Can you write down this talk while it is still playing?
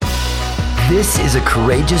This is a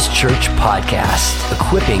Courageous Church podcast,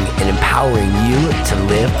 equipping and empowering you to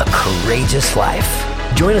live a courageous life.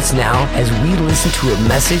 Join us now as we listen to a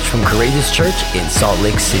message from Courageous Church in Salt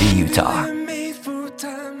Lake City, Utah.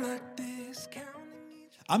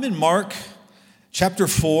 I'm in Mark chapter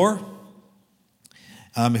 4.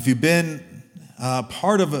 If you've been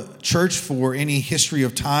part of a church for any history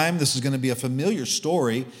of time, this is going to be a familiar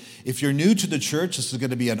story. If you're new to the church, this is going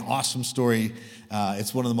to be an awesome story.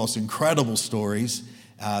 It's one of the most incredible stories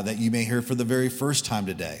that you may hear for the very first time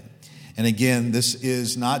today. And again, this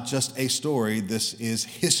is not just a story, this is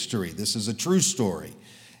history. This is a true story.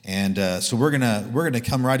 And so we're gonna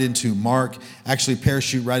come right into Mark, actually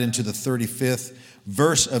parachute right into the 35th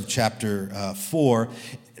verse of chapter 4.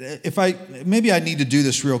 Maybe I need to do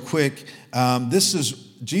this real quick.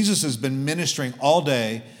 Jesus has been ministering all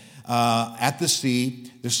day at the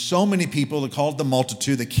sea. There's so many people, they call it the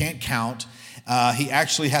multitude, they can't count. He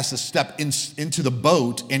actually has to step into the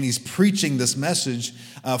boat, and he's preaching this message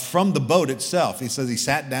from the boat itself. He says he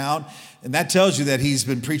sat down, and that tells you that he's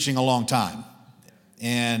been preaching a long time.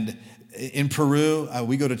 And in Peru,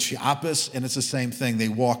 we go to Chiapas, and it's the same thing. They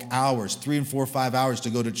walk hours, 3 and 4, 5 hours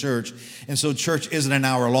to go to church. And so church isn't an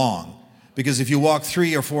hour long, because if you walk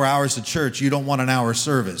 3 or 4 hours to church, you don't want an hour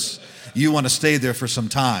service. You want to stay there for some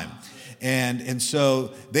time. And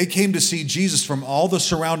so they came to see Jesus from all the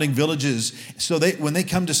surrounding villages. So when they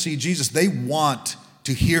come to see Jesus, they want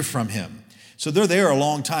to hear from him. So they're there a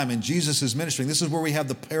long time, and Jesus is ministering. This is where we have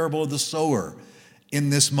the parable of the sower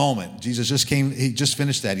in this moment. Jesus he just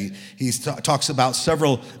finished that. He talks about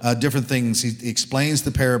several different things. He explains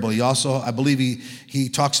the parable. He also, I believe he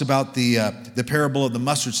talks about the parable of the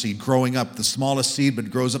mustard seed growing up, the smallest seed,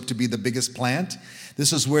 but grows up to be the biggest plant.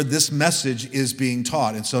 This is where this message is being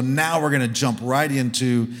taught. And so now we're going to jump right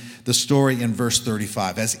into the story in verse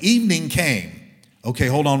 35. As evening came, okay,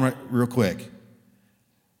 hold on real quick.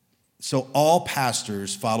 So all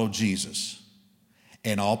pastors follow Jesus,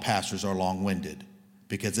 and all pastors are long-winded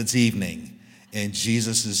because it's evening and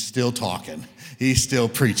Jesus is still talking. He's still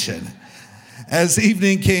preaching. As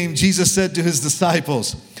evening came, Jesus said to his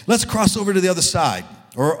disciples, "Let's cross over to the other side,"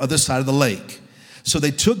 or other side of the lake. So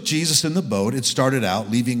they took Jesus in the boat and started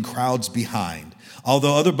out, leaving crowds behind,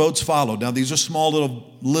 although other boats followed. Now, these are small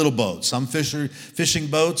little boats, some fishing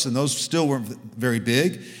boats, and those still weren't very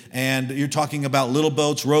big. And you're talking about little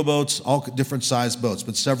boats, rowboats, all different sized boats,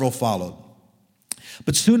 but several followed.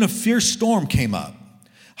 But soon a fierce storm came up.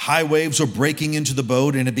 High waves were breaking into the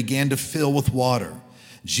boat, and it began to fill with water.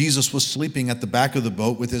 Jesus was sleeping at the back of the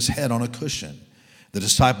boat with his head on a cushion. The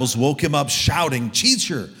disciples woke him up, shouting,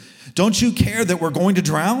 "Teacher, don't you care that we're going to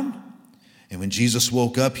drown?" And when Jesus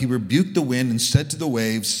woke up, he rebuked the wind and said to the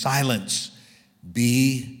waves, "Silence,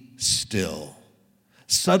 be still."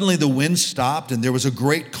 Suddenly the wind stopped and there was a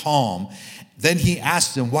great calm. Then he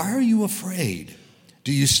asked them, "Why are you afraid?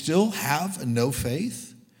 Do you still have no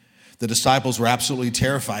faith?" The disciples were absolutely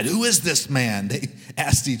terrified. "Who is this man?" they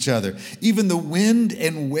asked each other. "Even the wind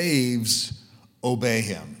and waves obey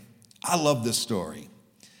him." I love this story.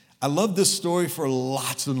 I love this story for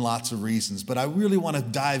lots and lots of reasons, but I really want to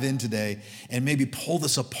dive in today and maybe pull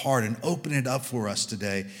this apart and open it up for us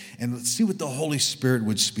today and let's see what the Holy Spirit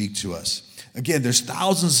would speak to us. Again, there's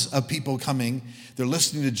thousands of people coming. They're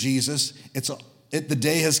listening to Jesus. The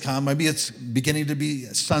day has come. Maybe it's beginning to be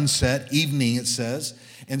sunset, evening, it says.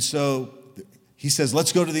 And so he says,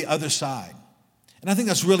 let's go to the other side. And I think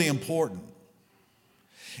that's really important.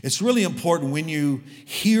 It's really important when you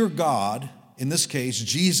hear God. In this case,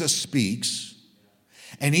 Jesus speaks,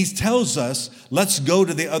 and he tells us, let's go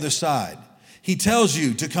to the other side. He tells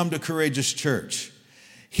you to come to Courageous Church.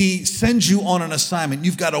 He sends you on an assignment.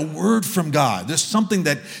 You've got a word from God. There's something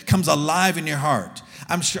that comes alive in your heart.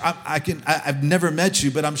 I'm sure, I've never met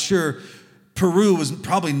you, but I'm sure Peru was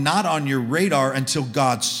probably not on your radar until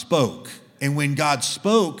God spoke. And when God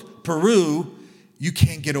spoke, Peru, you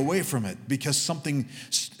can't get away from it because something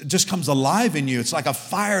just comes alive in you. It's like a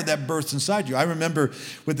fire that bursts inside you. I remember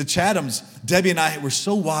with the Chathams, Debbie and I were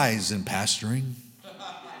so wise in pastoring.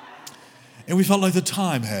 And we felt like the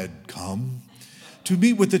time had come to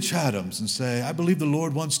meet with the Chathams and say, "I believe the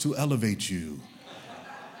Lord wants to elevate you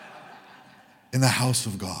in the house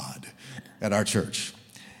of God at our church."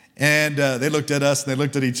 And they looked at us and they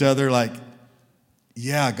looked at each other like,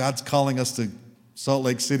 yeah, God's calling us to Salt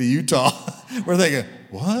Lake City, Utah. We're thinking,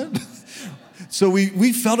 what? So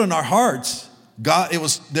we felt in our hearts, God, it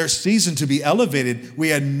was their season to be elevated. We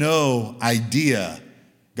had no idea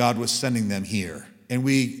God was sending them here. And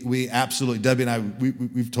we absolutely, Debbie and I,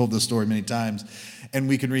 we've told this story many times, and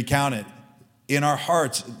we can recount it. In our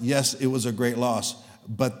hearts, yes, it was a great loss.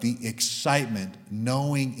 but the excitement,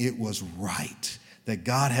 knowing it was right, that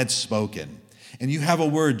God had spoken. And you have a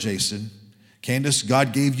word, Jason. Candace,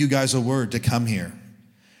 God gave you guys a word to come here.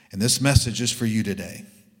 And this message is for you today.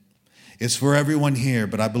 It's for everyone here,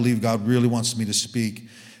 but I believe God really wants me to speak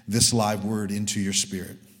this live word into your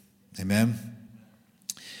spirit. Amen?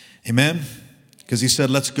 Amen? Because he said,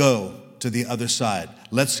 let's go to the other side.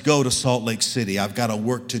 Let's go to Salt Lake City. I've got a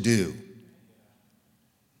work to do.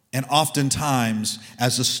 And oftentimes,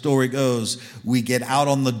 as the story goes, we get out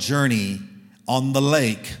on the journey on the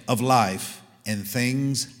lake of life and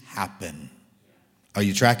things happen. Are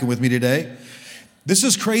you tracking with me today? This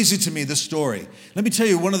is crazy to me, this story. Let me tell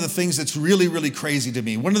you one of the things that's really, really crazy to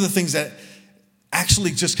me. One of the things that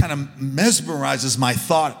actually just kind of mesmerizes my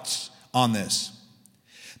thoughts on this.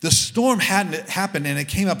 The storm hadn't happened and it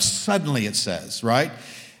came up suddenly, it says, right?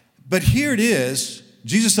 But here it is.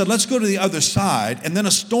 Jesus said, let's go to the other side. And then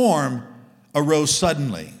a storm arose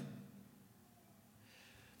suddenly.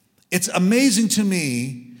 It's amazing to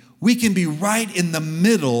me, we can be right in the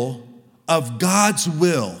middle of God's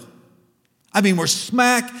will. I mean, we're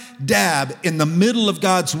smack dab in the middle of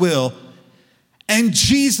God's will, and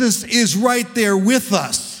Jesus is right there with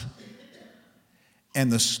us.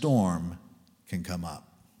 And the storm can come up.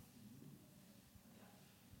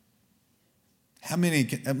 How many,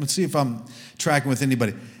 let's see if I'm tracking with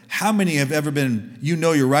anybody. How many have ever been,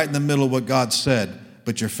 you're right in the middle of what God said,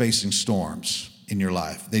 but you're facing storms in your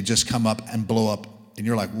life? They just come up and blow up, and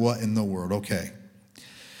you're like, what in the world? Okay.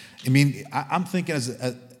 I mean, I'm thinking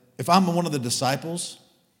if I'm one of the disciples,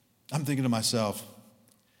 I'm thinking to myself,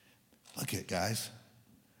 look at guys,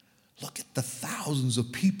 look at the thousands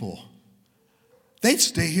of people. They'd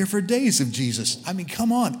stay here for days if Jesus, I mean,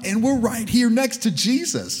 come on. And we're right here next to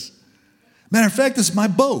Jesus. Matter of fact, this is my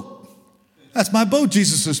boat. That's my boat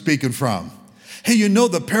Jesus is speaking from. Hey, you know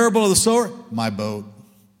the parable of the sower? My boat.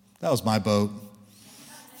 That was my boat.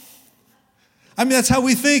 I mean, that's how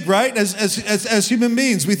we think, right? As human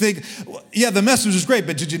beings, we think, yeah, the message was great,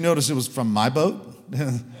 but did you notice it was from my boat?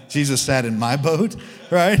 Jesus sat in my boat,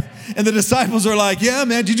 right? And the disciples are like, yeah,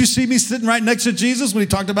 man, did you see me sitting right next to Jesus when he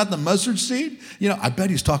talked about the mustard seed? I bet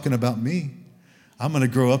he's talking about me. I'm going to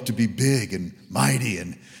grow up to be big and mighty,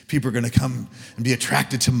 and people are going to come and be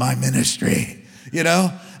attracted to my ministry.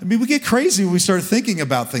 I mean, we get crazy when we start thinking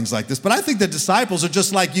about things like this, but I think the disciples are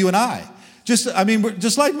just like you and I. We're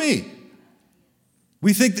just like me.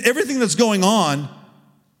 We think everything that's going on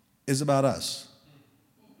is about us.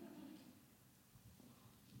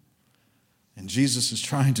 And Jesus is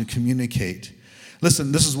trying to communicate.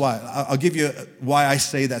 Listen, this is why. I'll give you why I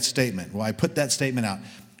say that statement, why I put that statement out.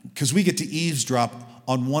 Because we get to eavesdrop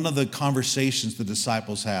on one of the conversations the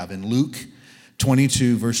disciples have in Luke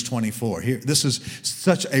 22, verse 24. Here, this is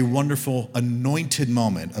such a wonderful, anointed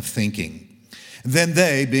moment of thinking. Then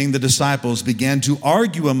they, being the disciples, began to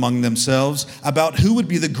argue among themselves about who would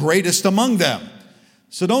be the greatest among them.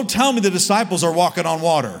 So don't tell me the disciples are walking on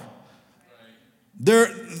water.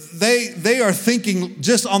 They are thinking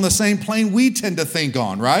just on the same plane we tend to think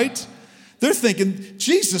on, right? They're thinking,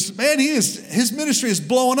 Jesus, man, his ministry is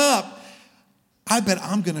blowing up. I bet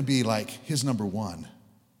I'm going to be like his number one.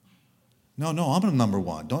 No, I'm a number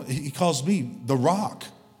one. He calls me the Rock,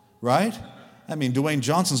 right? I mean, Dwayne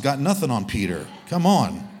Johnson's got nothing on Peter. Come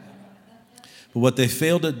on. But what they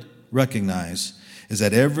fail to recognize is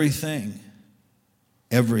that everything,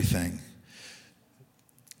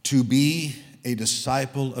 to be a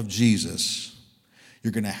disciple of Jesus,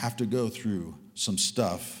 you're going to have to go through some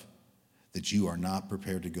stuff that you are not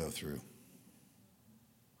prepared to go through.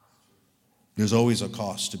 There's always a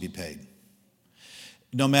cost to be paid.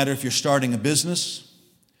 No matter if you're starting a business,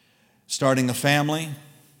 starting a family,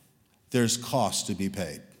 there's cost to be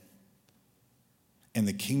paid. And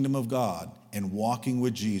the kingdom of God and walking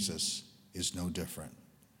with Jesus is no different.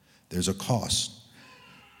 There's a cost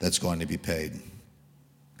that's going to be paid.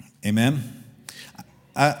 Amen?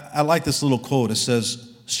 I like this little quote. It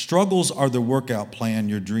says, struggles are the workout plan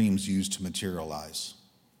your dreams use to materialize.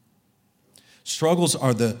 Struggles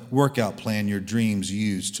are the workout plan your dreams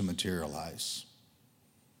use to materialize.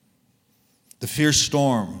 The fierce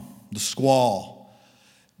storm, the squall.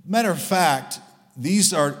 Matter of fact,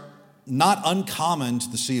 these are not uncommon to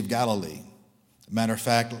the Sea of Galilee. Matter of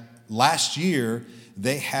fact, last year,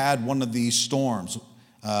 they had one of these storms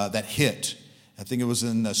that hit. I think it was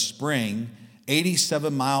in the spring.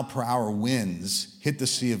 87-mile-per-hour winds hit the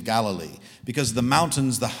Sea of Galilee. Because the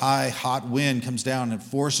mountains, the high, hot wind comes down and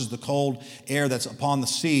forces the cold air that's upon the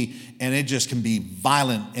sea, and it just can be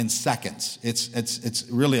violent in seconds. It's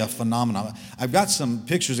really a phenomenon. I've got some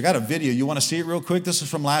pictures. I got a video. You want to see it real quick? This is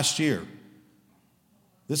from last year.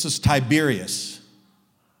 This is Tiberias.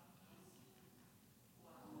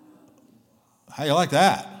 How you like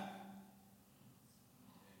that?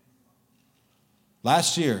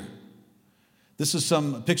 Last year, this is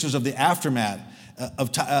some pictures of the aftermath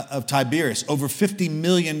of Tiberias. Over $50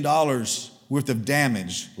 million worth of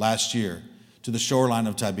damage last year to the shoreline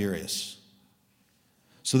of Tiberias.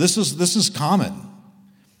 So this is common.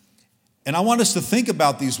 And I want us to think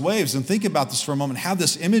about these waves and think about this for a moment, have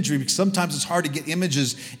this imagery, because sometimes it's hard to get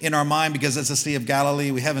images in our mind because it's the Sea of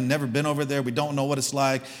Galilee. We haven't never been over there. We don't know what it's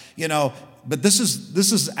like, but this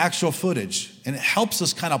is actual footage, and it helps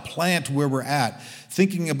us kind of plant where we're at,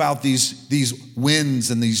 thinking about these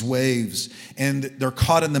winds and these waves, and they're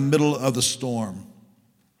caught in the middle of the storm.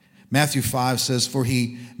 Matthew 5 says, "For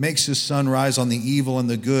he makes his sun rise on the evil and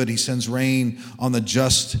the good. He sends rain on the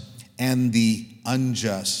just and the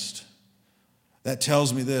unjust." That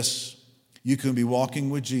tells me this: you can be walking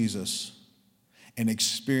with Jesus and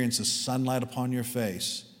experience the sunlight upon your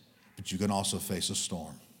face, but you can also face a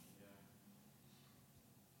storm.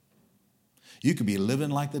 You could be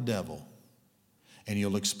living like the devil, and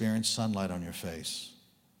you'll experience sunlight on your face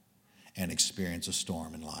and experience a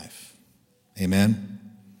storm in life. Amen?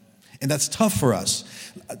 And that's tough for us.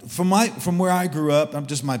 From where I grew up, I'm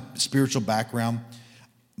just my spiritual background.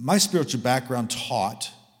 My spiritual background taught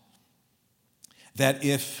that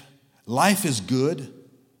if life is good,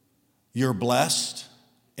 you're blessed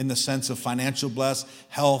in the sense of financial blessed,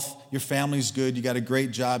 health, your family's good, you got a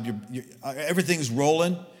great job, everything's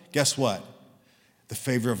rolling, guess what? The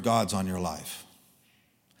favor of God's on your life.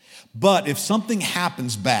 But if something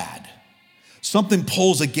happens bad, something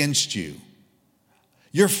pulls against you,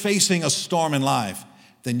 you're facing a storm in life,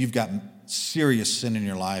 then you've got serious sin in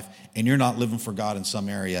your life, and you're not living for God in some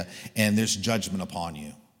area, and there's judgment upon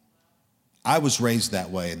you. I was raised that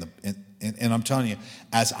way, and I'm telling you,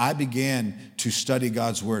 as I began to study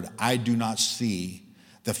God's word, I do not see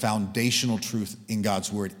the foundational truth in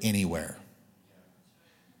God's word anywhere.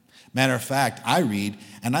 Matter of fact, I read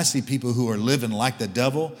and I see people who are living like the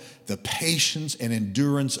devil, the patience and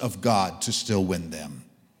endurance of God to still win them.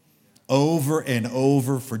 Over and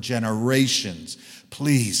over for generations.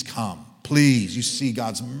 Please come. Please, you see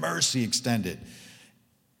God's mercy extended.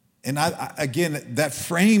 And again, that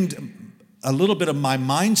framed a little bit of my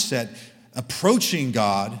mindset approaching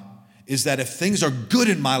God is that if things are good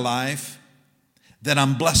in my life, then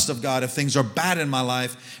I'm blessed of God. If things are bad in my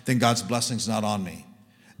life, then God's blessing's not on me.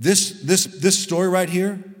 This story right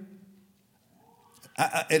here,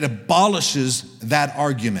 it abolishes that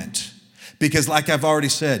argument. Because like I've already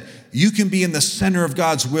said, you can be in the center of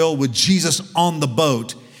God's will with Jesus on the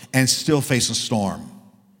boat and still face a storm.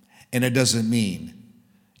 And it doesn't mean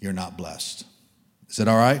you're not blessed. Is that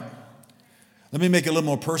all right? Let me make it a little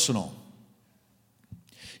more personal.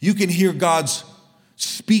 You can hear God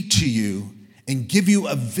speak to you and give you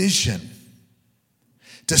a vision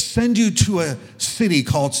to send you to a city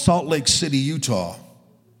called Salt Lake City, Utah.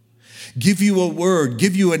 Give you a word,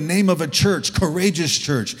 give you a name of a church, Courageous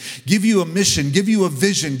Church, give you a mission, give you a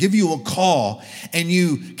vision, give you a call, and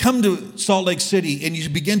you come to Salt Lake City and you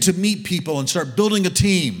begin to meet people and start building a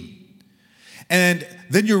team. And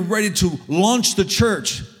then you're ready to launch the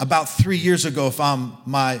church about 3 years ago, if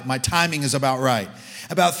my timing is about right.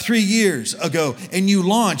 About 3 years ago, and you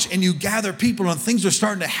launch and you gather people and things are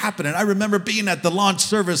starting to happen. And I remember being at the launch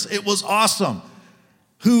service. It was awesome.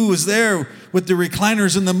 Who was there with the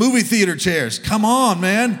recliners and the movie theater chairs? Come on,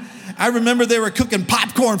 man. I remember they were cooking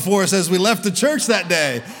popcorn for us as we left the church that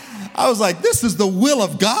day. I was like, this is the will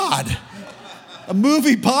of God. A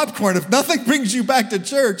movie popcorn. If nothing brings you back to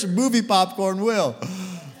church, a movie popcorn will.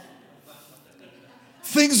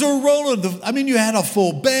 Things are rolling. I mean, you had a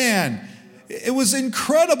full band. It was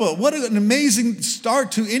incredible. What an amazing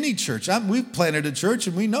start to any church. We've planted a church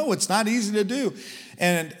and we know it's not easy to do.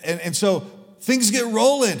 And so things get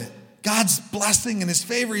rolling. God's blessing and his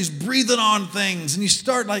favor, he's breathing on things. And you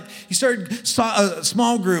start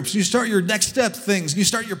small groups, you start your next step things, and you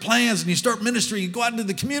start your plans, and you start ministry, you go out into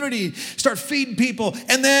the community, start feeding people,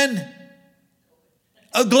 and then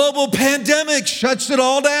a global pandemic shuts it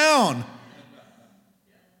all down.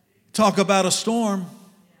 Talk about a storm.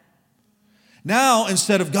 Now,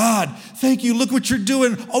 instead of God, thank you, look what you're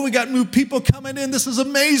doing. Oh, we got new people coming in. This is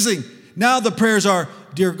amazing. Now the prayers are,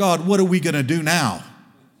 dear God, what are we going to do now?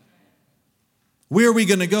 Where are we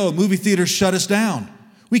going to go? Movie theaters shut us down.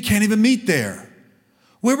 We can't even meet there.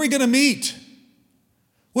 Where are we going to meet?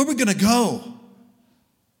 Where are we going to go?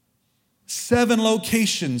 7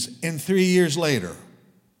 locations in 3 years later.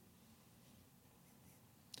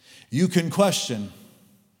 You can question,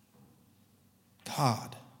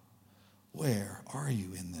 God, where are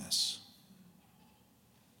you in this?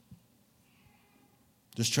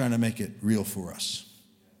 Just trying to make it real for us.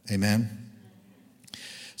 Amen?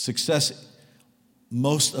 Success,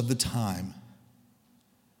 most of the time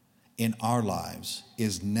in our lives,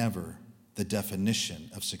 is never the definition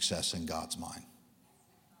of success in God's mind.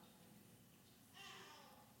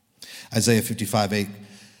 Isaiah 55:8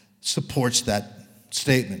 supports that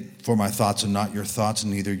statement. For my thoughts are not your thoughts,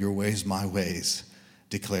 and neither your ways my ways,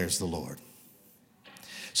 declares the Lord.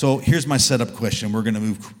 So here's my setup question. We're going to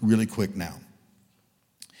move really quick now.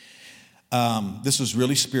 This is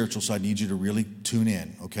really spiritual, so I need you to really tune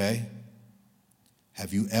in, okay?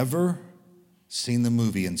 Have you ever seen the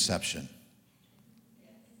movie Inception?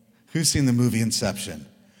 Who's seen the movie Inception?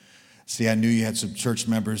 See, I knew you had some church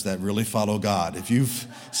members that really follow God. If you've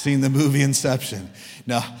seen the movie Inception.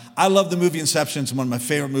 Now, I love the movie Inception. It's one of my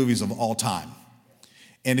favorite movies of all time.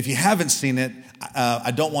 And if you haven't seen it,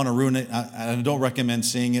 I don't want to ruin it. I don't recommend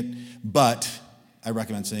seeing it, but I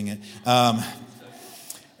recommend seeing it.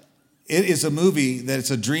 It is a movie that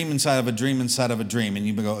it's a dream inside of a dream inside of a dream. And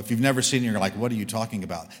you go, if you've never seen it, you're like, what are you talking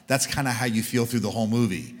about? That's kind of how you feel through the whole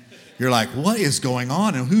movie. You're like, what is going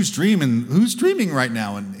on? And who's dreaming right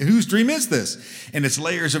now? And whose dream is this? And it's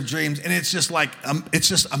layers of dreams. And it's just like, it's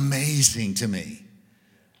just amazing to me.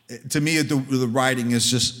 To me, the writing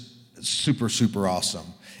is just super, super awesome.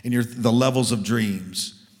 And the levels of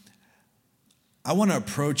dreams. I want to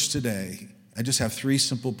approach today, I just have 3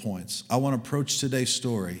 simple points. I want to approach today's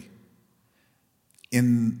story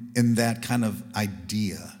in that kind of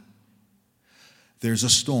idea. There's a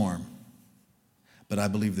storm, but I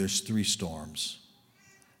believe there's 3 storms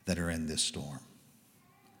that are in this storm.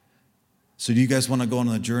 So do you guys want to go on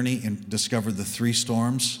a journey and discover the 3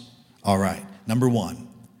 storms? All right. Number 1,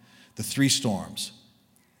 the 3 storms.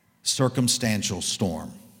 Circumstantial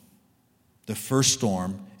storm. The first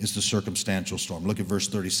storm is the circumstantial storm. Look at verse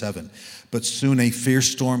 37. But soon a fierce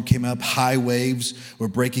storm came up. High waves were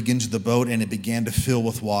breaking into the boat, and it began to fill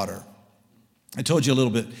with water. I told you a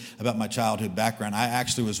little bit about my childhood background. I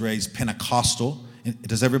actually was raised Pentecostal.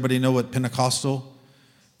 Does everybody know what Pentecostal?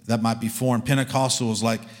 That might be foreign. Pentecostal was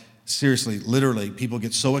like, seriously, literally, people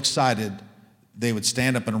get so excited, they would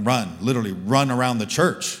stand up and run, literally run around the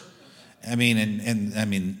church. I mean,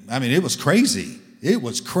 it was crazy. It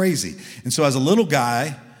was crazy. And so as a little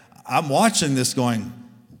guy, I'm watching this going,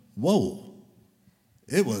 whoa.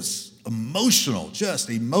 It was emotional,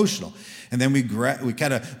 just emotional. And then we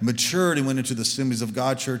kind of matured and went into the Assemblies of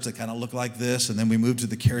God church that kind of looked like this. And then we moved to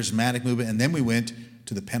the charismatic movement. And then we went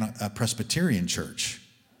to the Presbyterian church.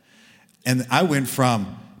 And I went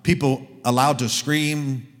from people allowed to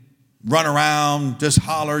scream, run around, just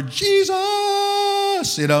holler, Jesus,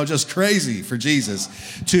 just crazy for Jesus,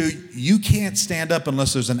 to you can't stand up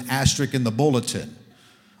unless there's an asterisk in the bulletin.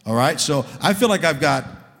 All right? So I feel like I've got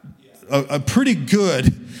a pretty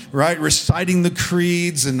good, right, reciting the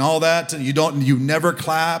creeds and all that. You never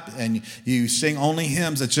clap and you sing only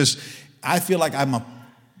hymns. It's just, I feel like I'm a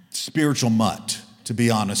spiritual mutt, to be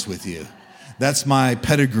honest with you. That's my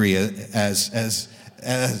pedigree as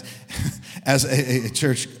a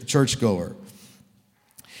churchgoer.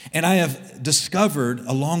 And I have discovered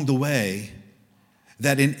along the way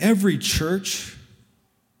that in every church,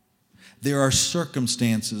 there are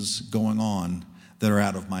circumstances going on that are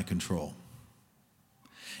out of my control.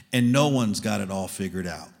 And no one's got it all figured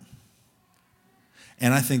out.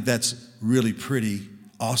 And I think that's really pretty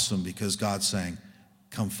awesome because God's saying,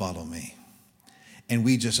 come follow me. And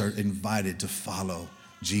we just are invited to follow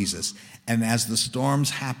Jesus. And as the storms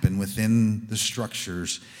happen within the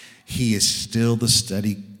structures, he is still the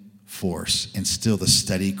steady force and still the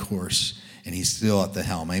steady course, and he's still at the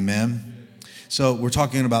helm. Amen? So we're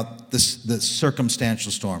talking about the circumstantial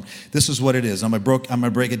storm. This is what it is. I'm gonna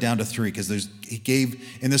break it down to 3 because he gave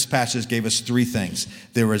in this passage gave us 3 things.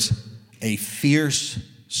 There was a fierce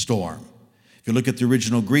storm. If you look at the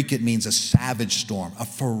original Greek, it means a savage storm, a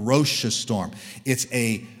ferocious storm. It's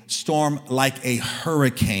a storm like a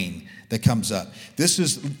hurricane that comes up.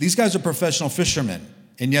 These guys are professional fishermen,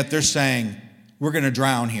 and yet they're saying, we're going to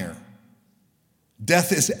drown here.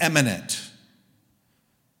 Death is imminent.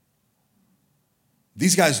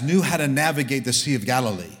 These guys knew how to navigate the Sea of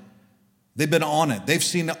Galilee. They've been on it. They've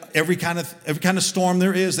seen every kind of storm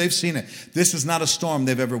there is. They've seen it. This is not a storm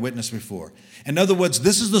they've ever witnessed before. In other words,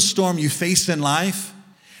 this is the storm you face in life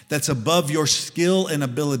that's above your skill and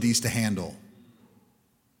abilities to handle.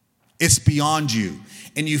 It's beyond you.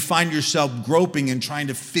 And you find yourself groping and trying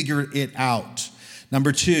to figure it out.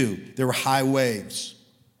 Number 2, there were high waves.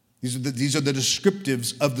 These are the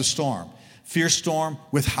descriptives of the storm. Fierce storm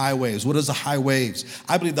with high waves. What is the high waves?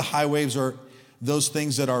 I believe the high waves are those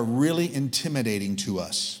things that are really intimidating to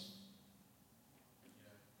us.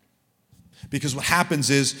 Because what happens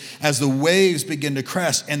is, as the waves begin to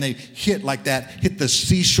crest and they hit the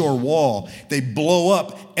seashore wall, they blow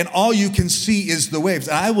up, and all you can see is the waves.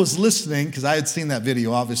 And I was listening, because I had seen that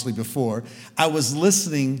video obviously before. I was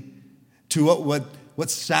listening to what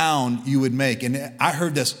sound you would make. And I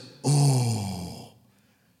heard this, oh,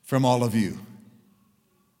 from all of you.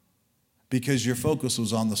 Because your focus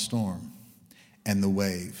was on the storm and the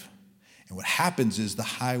wave. And what happens is the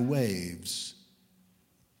high waves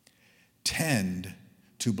tend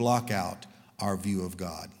to block out our view of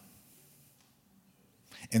God.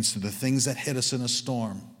 And so the things that hit us in a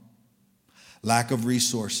storm, lack of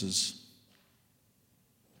resources,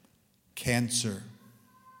 cancer,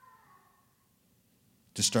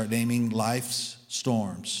 to start naming life's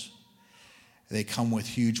storms, they come with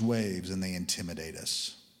huge waves and they intimidate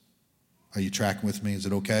us. Are you tracking with me? Is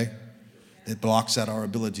it okay? It blocks out our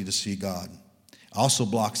ability to see God. Also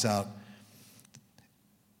blocks out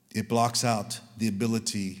the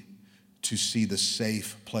ability to see the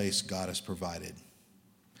safe place God has provided.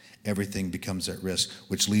 Everything becomes at risk,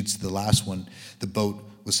 which leads to the last one. The boat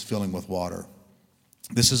was filling with water.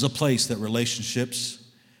 This is a place that relationships,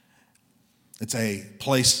 it's a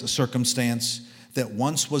place, a circumstance that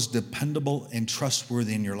once was dependable and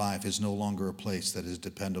trustworthy in your life is no longer a place that is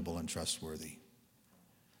dependable and trustworthy.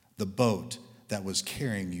 The boat that was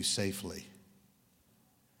carrying you safely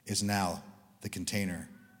is now the container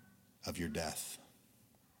of your death.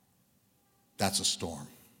 That's a storm.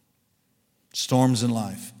 Storms in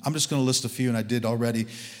life. I'm just going to list a few, and I did already.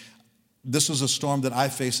 This was a storm that I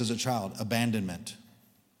faced as a child, abandonment.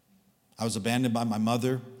 I was abandoned by my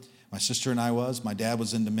mother. My sister and I was. My dad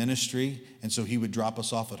was into ministry, and so he would drop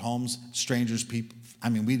us off at homes, strangers, people.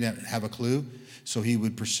 We didn't have a clue, so he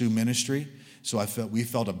would pursue ministry. So we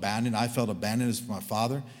felt abandoned. I felt abandoned as my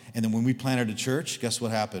father. And then when we planted a church, guess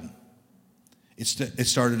what happened? It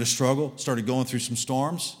started to struggle, started going through some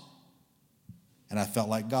storms, and I felt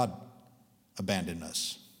like God abandoned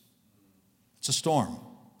us. It's a storm.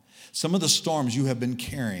 Some of the storms you have been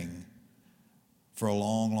carrying for a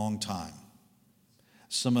long, long time.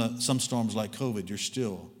 Some storms like COVID, you're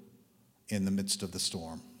still in the midst of the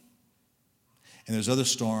storm. And there's other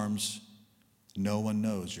storms no one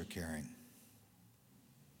knows you're carrying.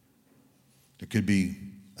 There could be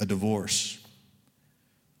a divorce,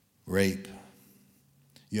 rape.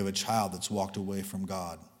 You have a child that's walked away from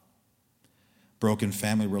God. Broken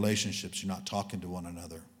family relationships, you're not talking to one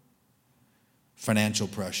another. Financial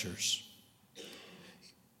pressures,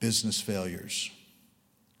 business failures,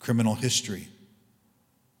 criminal history.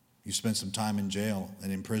 You spent some time in jail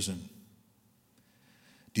and in prison.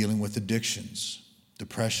 Dealing with addictions,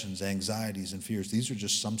 depressions, anxieties, and fears. These are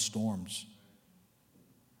just some storms.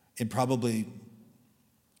 And probably,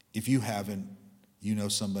 if you haven't, you know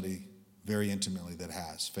somebody very intimately that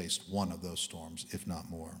has faced one of those storms, if not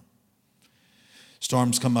more.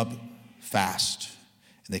 Storms come up fast,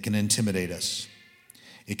 and they can intimidate us.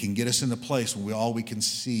 It can get us in a place where all we can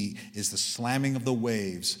see is the slamming of the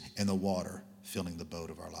waves and the water filling the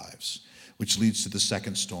boat of our lives, which leads to the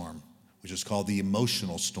second storm, which is called the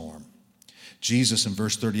emotional storm. Jesus, in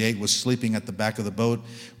verse 38, was sleeping at the back of the boat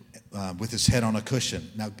with his head on a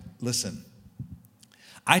cushion. Now, listen,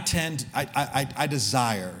 I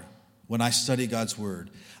desire, when I study God's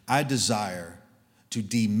word, I desire to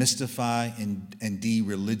demystify and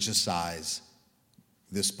de-religiousize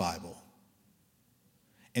this Bible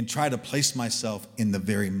and try to place myself in the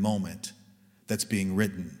very moment that's being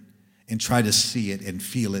written and try to see it and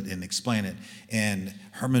feel it and explain it. And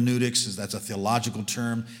hermeneutics, that's a theological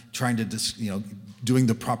term, trying to, doing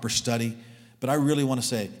the proper study. But I really want to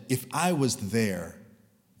say, if I was there,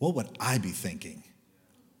 what would I be thinking?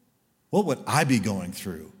 What would I be going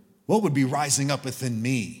through? What would be rising up within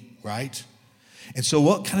me, right? And so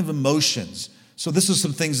what kind of emotions? So these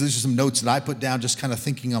are some notes that I put down just kind of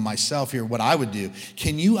thinking on myself here, what I would do.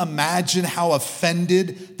 Can you imagine how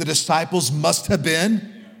offended the disciples must have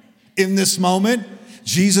been in this moment?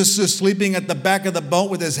 Jesus is sleeping at the back of the boat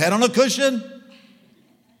with his head on a cushion.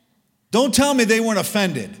 Don't tell me they weren't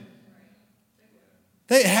offended.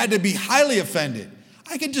 They had to be highly offended.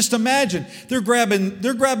 I can just imagine they're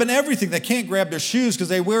grabbing everything. They can't grab their shoes because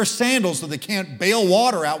they wear sandals, so they can't bail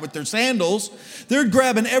water out with their sandals. They're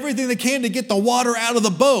grabbing everything they can to get the water out of the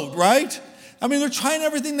boat, right? They're trying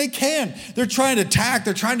everything they can. They're trying to tack.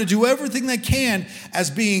 They're trying to do everything they can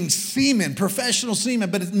as being seamen, professional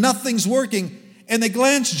seamen, but nothing's working. And they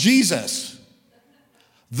glance Jesus,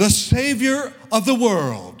 the Savior of the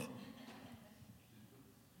world,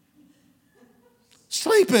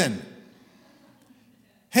 sleeping.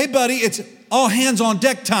 Hey, buddy, it's all hands on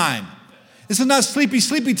deck time. This is not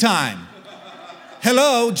sleepy time.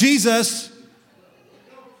 Hello, Jesus.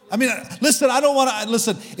 I mean, listen, I don't want to,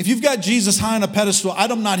 listen, if you've got Jesus high on a pedestal,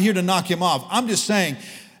 I'm not here to knock him off. I'm just saying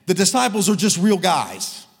the disciples are just real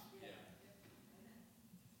guys.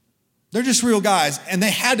 They're just real guys, and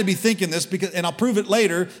they had to be thinking this because, and I'll prove it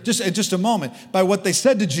later, in just a moment, by what they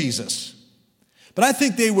said to Jesus. But I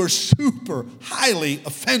think they were super highly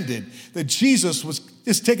offended that Jesus was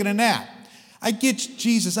just taking a nap. I get you,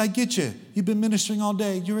 Jesus, I get you. You've been ministering all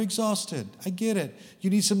day. You're exhausted. I get it. You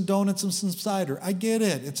need some donuts and some cider. I get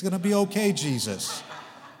it. It's going to be okay, Jesus.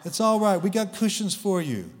 It's all right. We got cushions for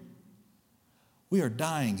you. We are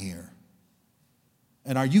dying here.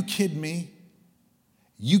 And are you kidding me?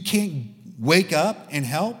 You can't wake up and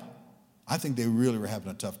help? I think they really were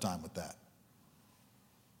having a tough time with that.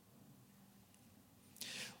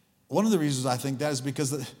 One of the reasons I think that is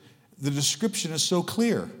because the description is so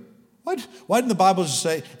clear. Why didn't the Bible just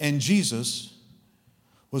say, and Jesus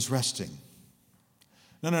was resting?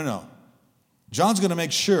 No. John's going to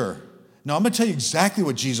make sure. No, I'm going to tell you exactly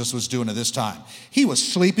what Jesus was doing at this time. He was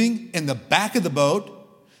sleeping in the back of the boat,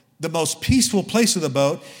 the most peaceful place of the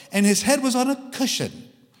boat, and his head was on a cushion.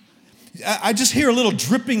 I just hear a little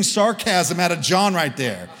dripping sarcasm out of John right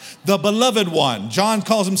there. The beloved one. John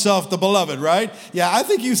calls himself the beloved, right? Yeah, I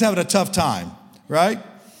think he was having a tough time, right?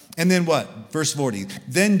 And then what? Verse 40.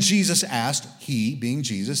 Then Jesus asked, he being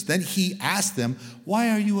Jesus, then he asked them, why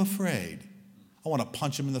are you afraid? I want to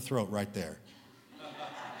punch him in the throat right there.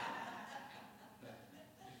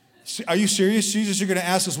 Are you serious, Jesus? You're going to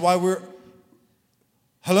ask us why we're...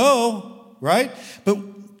 Hello? Right? But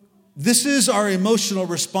this is our emotional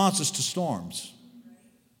responses to storms.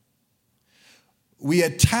 We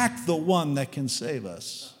attack the one that can save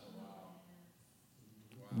us.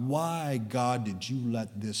 Why, God, did you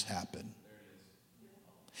let this happen?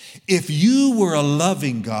 If you were a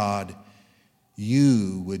loving God,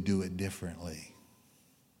 you would do it differently.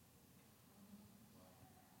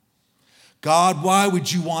 God, why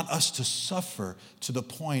would you want us to suffer to the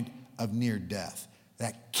point of near death?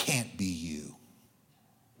 That can't be you.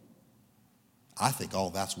 I think all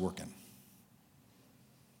that's working.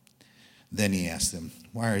 Then he asked them,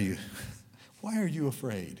 why are you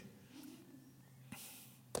afraid?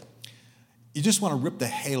 You just want to rip the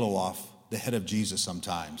halo off the head of Jesus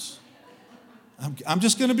sometimes. I'm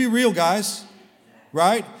just going to be real, guys.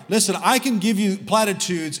 Right? Listen, I can give you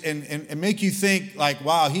platitudes and make you think like,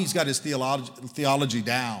 wow, he's got his theology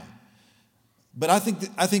down. But I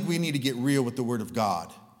think we need to get real with the Word of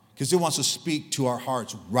God because it wants to speak to our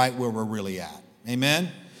hearts right where we're really at. Amen?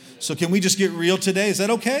 So can we just get real today? Is that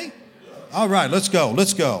okay? All right, let's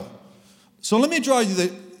go. So let me draw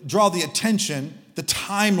the attention, the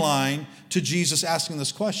timeline to Jesus asking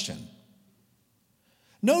this question.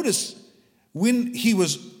 Notice when he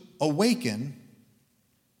was awakened,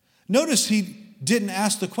 notice he didn't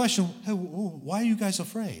ask the question, hey, why are you guys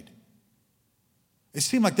afraid? It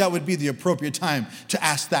seemed like that would be the appropriate time to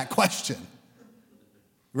ask that question,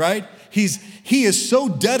 right? He is so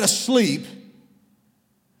dead asleep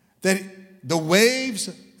that the waves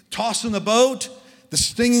tossing the boat, the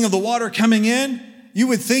stinging of the water coming in, you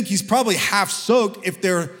would think he's probably half soaked if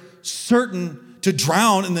they're certain to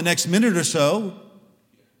drown in the next minute or so.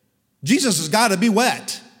 Jesus has got to be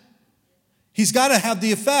wet. He's got to have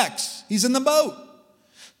the effects. He's in the boat.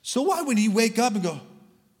 So why would he wake up and go,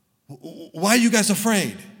 why are you guys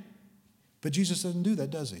afraid? But Jesus doesn't do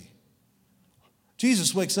that, does he?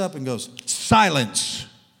 Jesus wakes up and goes, silence,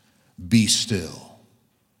 be still.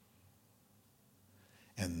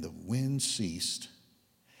 And the wind ceased,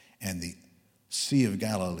 and the Sea of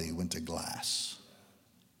Galilee went to glass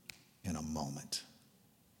in a moment.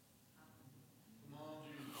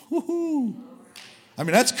 Woo-hoo. I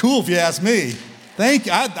mean, that's cool if you ask me. Thank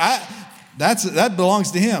you. That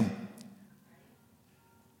belongs to him.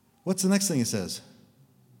 What's the next thing he says?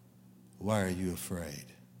 Why are you afraid?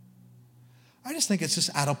 I just think it's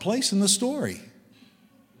just out of place in the story.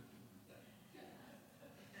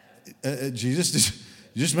 Jesus,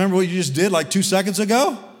 you just remember what you just did like 2 seconds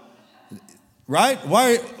ago? Right?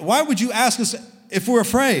 Why would you ask us if we're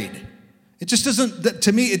afraid? It just doesn't,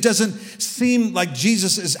 to me, it doesn't seem like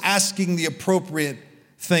Jesus is asking the appropriate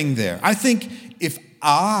thing there. I think if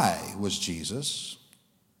I was Jesus,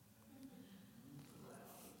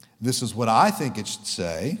 this is what I think it should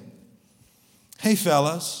say. Hey,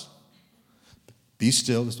 fellas, be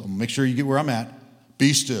still. Make sure you get where I'm at.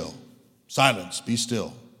 Be still. Silence. Be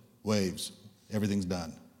still. Waves. Everything's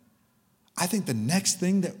done. I think the next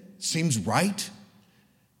thing that seems right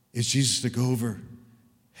is Jesus to go over,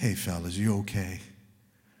 hey, fellas, you okay?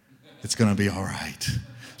 It's going to be all right.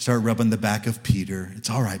 Start rubbing the back of Peter. It's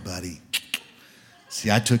all right, buddy. See,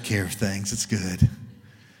 I took care of things. It's good.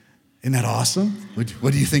 Isn't that awesome?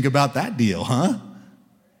 What do you think about that deal, huh?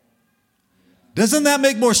 Doesn't that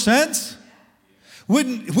make more sense?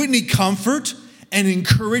 Wouldn't he comfort and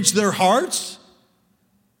encourage their hearts?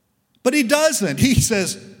 But he doesn't. He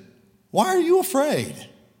says, why are you afraid?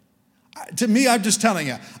 To me, I'm just telling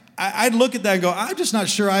you, I'd look at that and go, I'm just not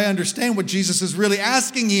sure I understand what Jesus is really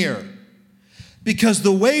asking here. Because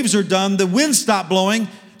the waves are done, the wind stopped blowing,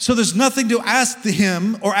 so there's nothing to ask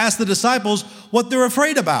him or ask the disciples what they're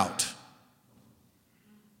afraid about.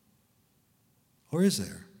 Or is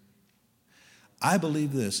there? I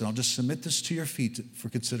believe this, and I'll just submit this to your feet for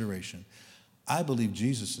consideration. I believe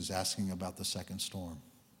Jesus is asking about the second storm.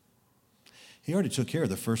 He already took care of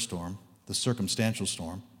the first storm, the circumstantial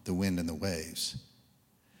storm, the wind and the waves.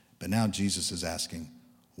 But now Jesus is asking,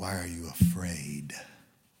 why are you afraid?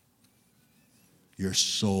 Your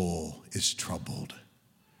soul is troubled.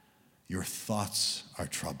 Your thoughts are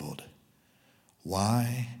troubled.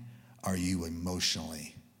 Why are you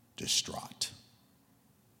emotionally distraught?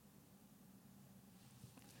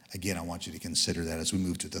 Again, I want you to consider that as we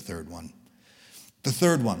move to the third one.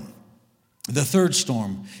 The third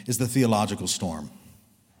storm is the theological storm.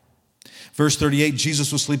 Verse 38,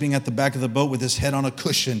 Jesus was sleeping at the back of the boat with his head on a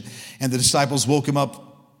cushion, and the disciples woke him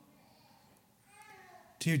up.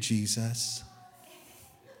 Dear Jesus,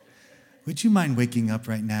 would you mind waking up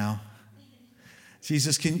right now?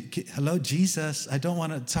 Jesus, hello, Jesus, I don't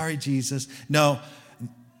want to, sorry, Jesus. No,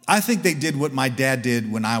 I think they did what my dad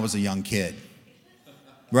did when I was a young kid.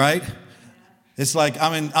 Right? It's like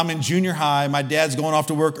I'm in junior high. My dad's going off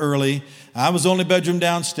to work early. I was the only bedroom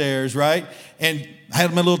downstairs, right? And I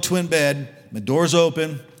had my little twin bed. My door's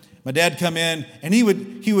open. My dad come in, and he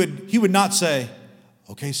would not say,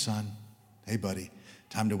 "Okay, son, hey buddy,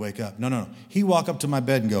 time to wake up." No. He'd walk up to my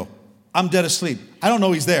bed and go, "I'm dead asleep. I don't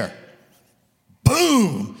know he's there."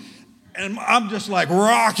 Boom! And I'm just like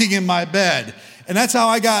rocking in my bed. And that's how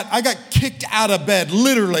I got kicked out of bed,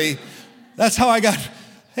 literally. That's how I got.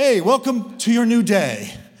 Hey, welcome to your new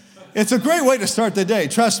day. It's a great way to start the day,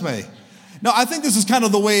 trust me. No, I think this is kind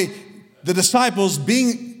of the way the disciples,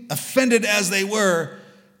 being offended as they were,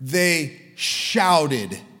 they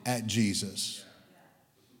shouted at Jesus.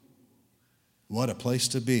 What a place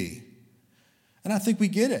to be. And I think we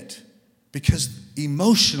get it, because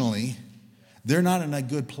emotionally, they're not in a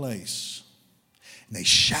good place. And they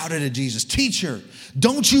shouted at Jesus, "Teacher,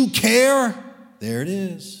 don't you care?" There it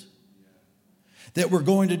is. That we're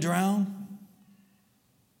going to drown?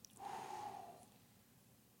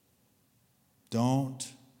 Don't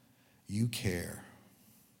you care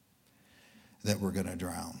that we're going to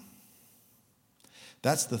drown?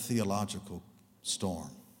 That's the theological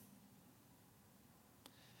storm.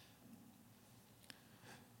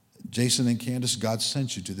 Jason and Candace, God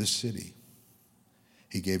sent you to this city.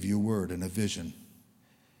 He gave you a word and a vision.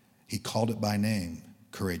 He called it by name,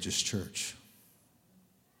 Courageous Church.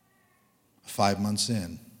 5 months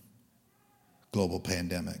in, global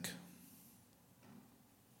pandemic.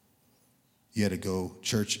 You had to go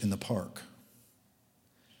church in the park.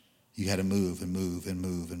 You had to move and move and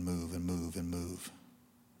move and move and move and move.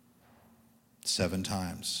 7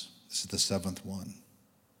 times. This is the 7th one.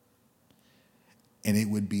 And it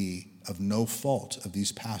would be of no fault of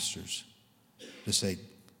these pastors to say,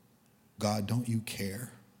 "God, don't you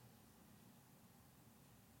care?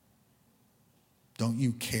 Don't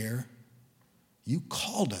you care? You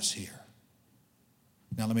called us here."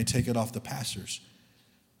 Now let me take it off the pastors.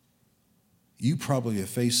 You probably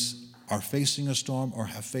are facing a storm or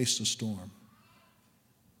have faced a storm.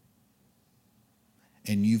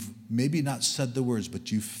 And you've maybe not said the words,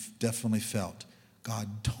 but you've definitely felt,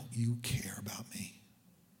 "God, don't you care about me?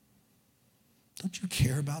 Don't you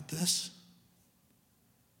care about this?"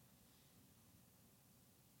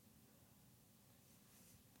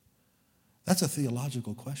 That's a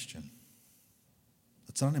theological question.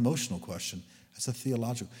 It's not an emotional question. It's a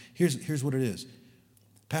theological. Here's what it is.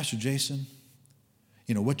 Pastor Jason,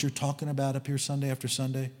 what you're talking about up here Sunday after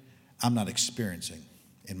Sunday, I'm not experiencing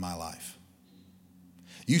in my life.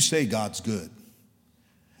 You say God's good.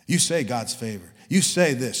 You say God's favor. You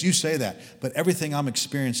say this, you say that. But everything I'm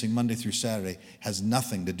experiencing Monday through Saturday has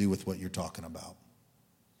nothing to do with what you're talking about.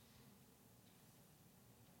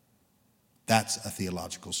 That's a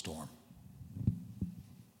theological storm.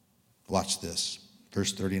 Watch this.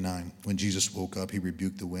 Verse 39, when Jesus woke up, he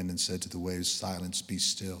rebuked the wind and said to the waves, "Silence, be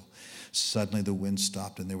still." Suddenly the wind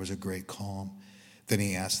stopped and there was a great calm. Then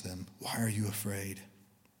he asked them, "Why are you afraid?"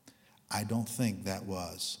 I don't think that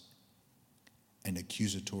was an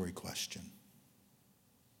accusatory question.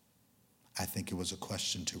 I think it was a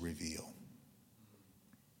question to reveal.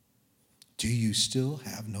 Do you still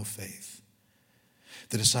have no faith?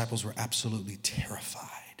 The disciples were absolutely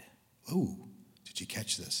terrified. Oh, did you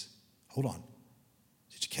catch this? Hold on.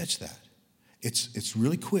 Did you catch that? It's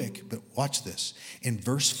really quick, but watch this. In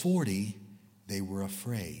verse 40, they were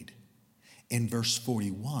afraid. In verse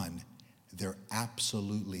 41, they're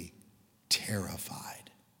absolutely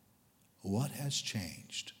terrified. What has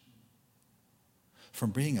changed?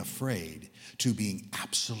 From being afraid to being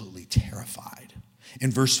absolutely terrified.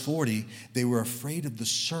 In verse 40, they were afraid of the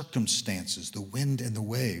circumstances, the wind and the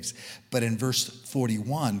waves. But in verse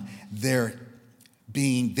 41, they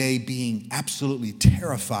being absolutely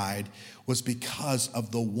terrified was because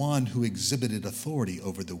of the one who exhibited authority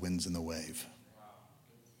over the winds and the wave.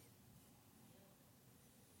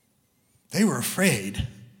 They were afraid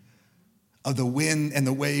of the wind and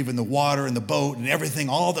the wave and the water and the boat and everything,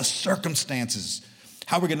 all the circumstances.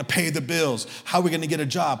 How we're going to pay the bills, how we're going to get a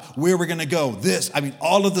job, where we're going to go,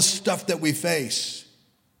 all of the stuff that we face.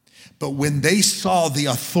 But when they saw the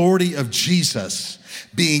authority of Jesus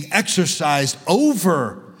being exercised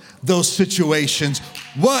over those situations,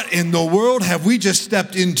 what in the world have we just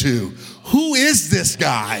stepped into? Who is this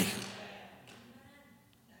guy?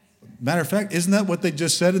 Matter of fact, isn't that what they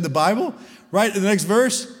just said in the Bible? Right in the next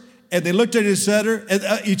verse? And they looked at each other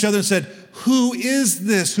and said, who is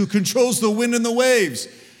this who controls the wind and the waves?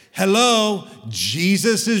 Hello,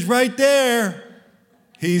 Jesus is right there.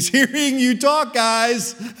 He's hearing you talk,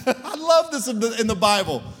 guys. I love this in the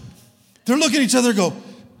Bible. They're looking at each other and go,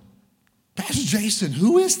 Pastor Jason,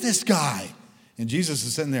 who is this guy? And Jesus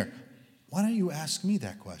is sitting there. Why don't you ask me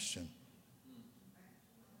that question?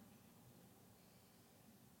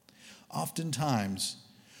 Oftentimes,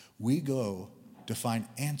 we go to find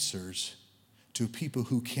answers to people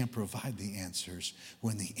who can't provide the answers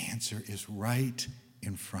when the answer is right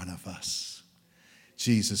in front of us.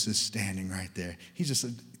 Jesus is standing right there. He just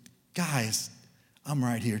said, guys, I'm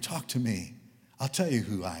right here. Talk to me. I'll tell you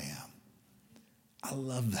who I am. I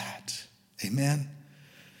love that. Amen.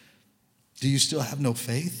 Do you still have no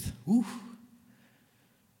faith? Ooh.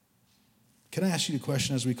 Can I ask you a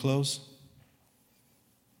question as we close?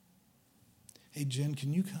 Hey, Jen,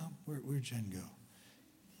 can you come? Where'd Jen go?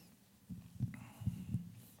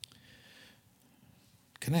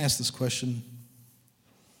 Can I ask this question?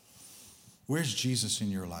 Where's Jesus in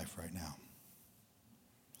your life right now?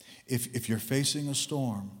 If you're facing a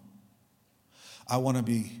storm, I want to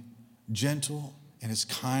be gentle and as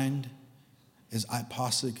kind as I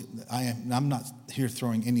possibly I am. I'm not here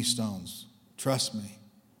throwing any stones. Trust me.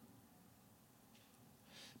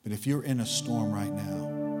 But if you're in a storm right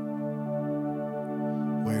now,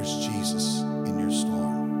 where's Jesus in your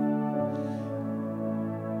storm?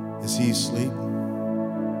 Is he asleep?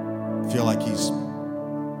 Feel like he's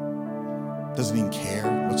doesn't even care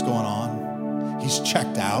what's going on? He's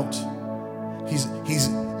checked out. He's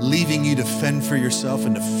leaving you to fend for yourself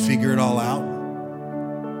and to figure it all out.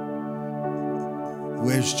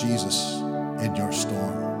 Where's Jesus in your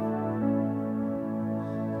storm?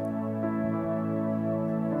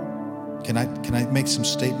 Can I make some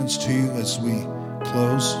statements to you as we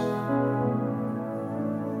close?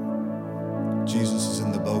 Jesus is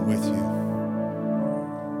in the boat with you.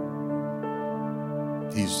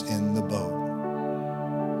 He's in the boat.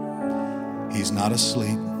 He's not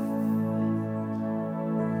asleep.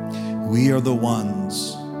 We are the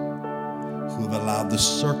ones who have allowed the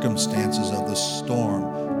circumstances of the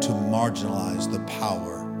storm to marginalize the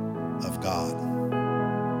power of God.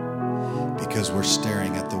 Because we're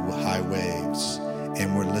staring at the high waves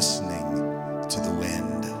and we're listening to the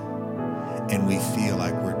wind and we feel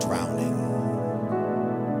like we're drowning.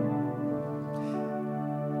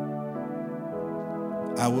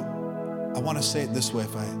 I want to say it this way.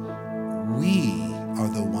 We are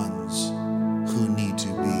the ones who need to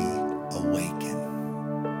be awakened,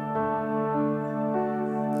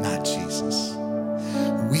 not Jesus.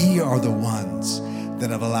 We are the ones that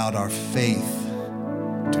have allowed our faith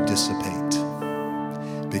to dissipate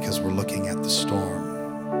because we're looking at the storm.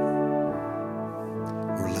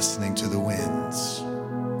 We're listening to the winds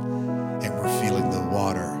and we're feeling the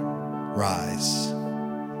water rise.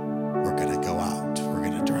 We're going to go out. We're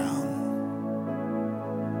going to drown.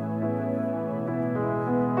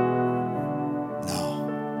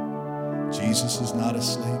 No. Jesus is not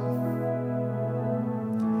asleep.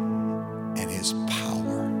 And his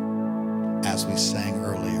power, as we sang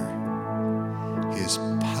earlier, his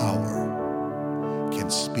power can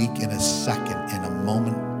speak in a second, in a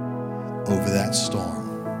moment, over that storm.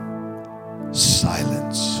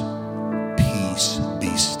 Silence, peace,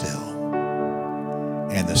 be still.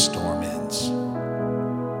 And the storm ends.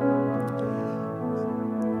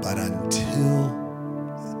 But until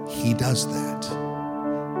he does that,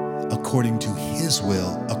 a according to his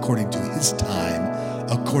will, according to his time,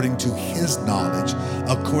 according to his knowledge,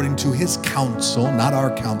 according to his counsel, not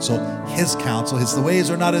our counsel, his counsel. His ways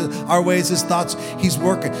are not our ways, his thoughts, he's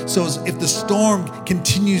working. So if the storm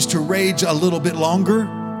continues to rage a little bit longer,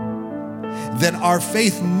 then our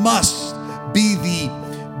faith must be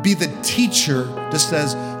the teacher that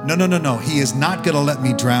says, no, he is not going to let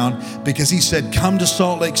me drown, because he said, come to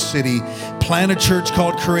Salt Lake City, plant a church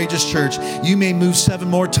called Courageous Church. You may move 7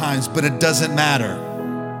 more times, but it doesn't matter.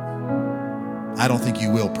 I don't think you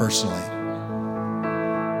will personally.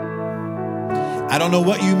 I don't know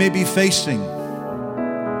what you may be facing.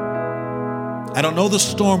 I don't know the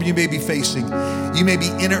storm you may be facing. You may be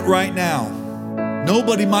in it right now.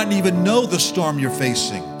 Nobody might even know the storm you're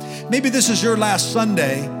facing. Maybe this is your last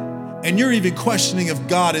Sunday and you're even questioning if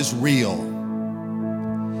God is real.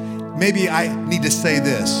 Maybe I need to say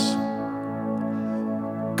this.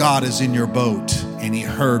 God is in your boat and he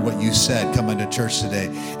heard what you said coming to church today,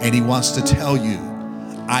 and he wants to tell you,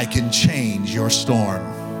 I can change your storm.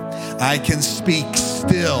 I can speak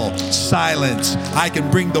still silence. I can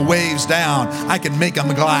bring the waves down. I can make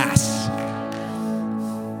them glass.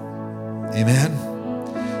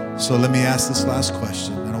 Amen. So let me ask this last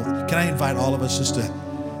question. Can I invite all of us just to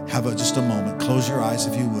have just a moment? Close your eyes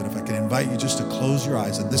if you would. If I can invite you just to close your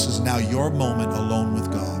eyes, and this is now your moment alone with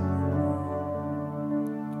God.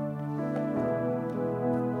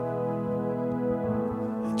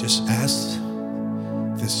 And just ask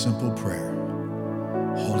this simple prayer.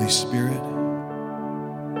 Holy Spirit,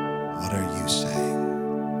 what are you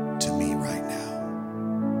saying to me right now?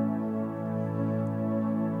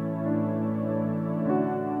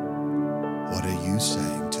 What are you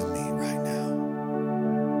saying to me right now?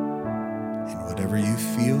 And whatever you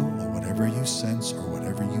feel or whatever you sense or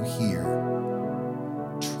whatever you hear,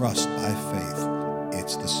 trust by faith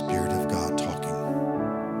it's the Spirit of God talking.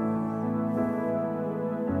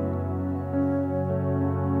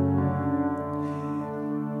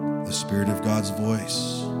 The Spirit of God's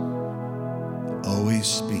voice always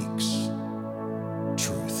speaks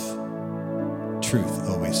truth. Truth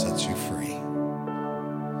always sets you free.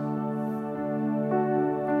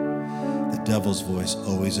 The devil's voice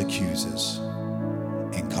always accuses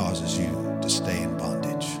and causes you to stay in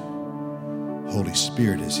bondage. Holy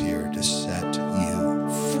Spirit is here to set you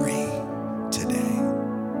free today.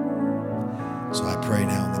 So I pray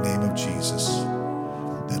now in the name of Jesus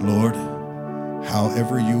that, Lord,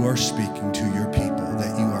 however you are speaking to your people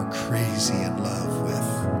that you are crazy in love with,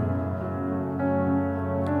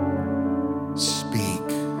 speak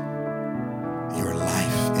your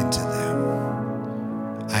life into them.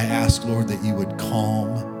 I ask, Lord, that you would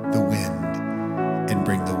calm the wind and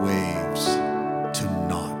bring the waves to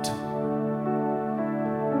naught.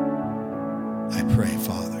 I pray,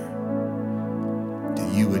 Father, that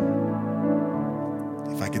you would,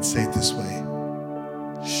 if I could say it this way,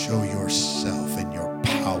 show yourself and your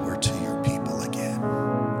power to your people again.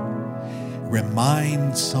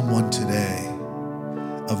 Remind someone today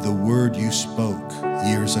of the word you spoke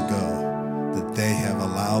years ago, that they have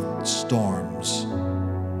allowed storms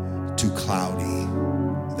to cloudy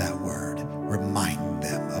that word. Remind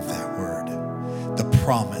them of that word, the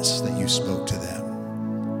promise that you spoke to them.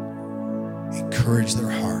 Encourage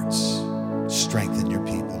their hearts, strengthen your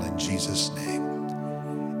people in Jesus' name.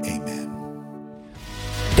 Amen.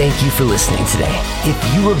 Thank you for listening today.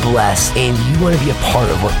 If you were blessed and you want to be a part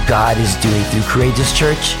of what God is doing through Courageous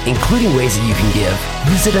Church, including ways that you can give,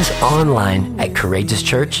 visit us online at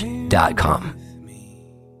courageouschurch.com.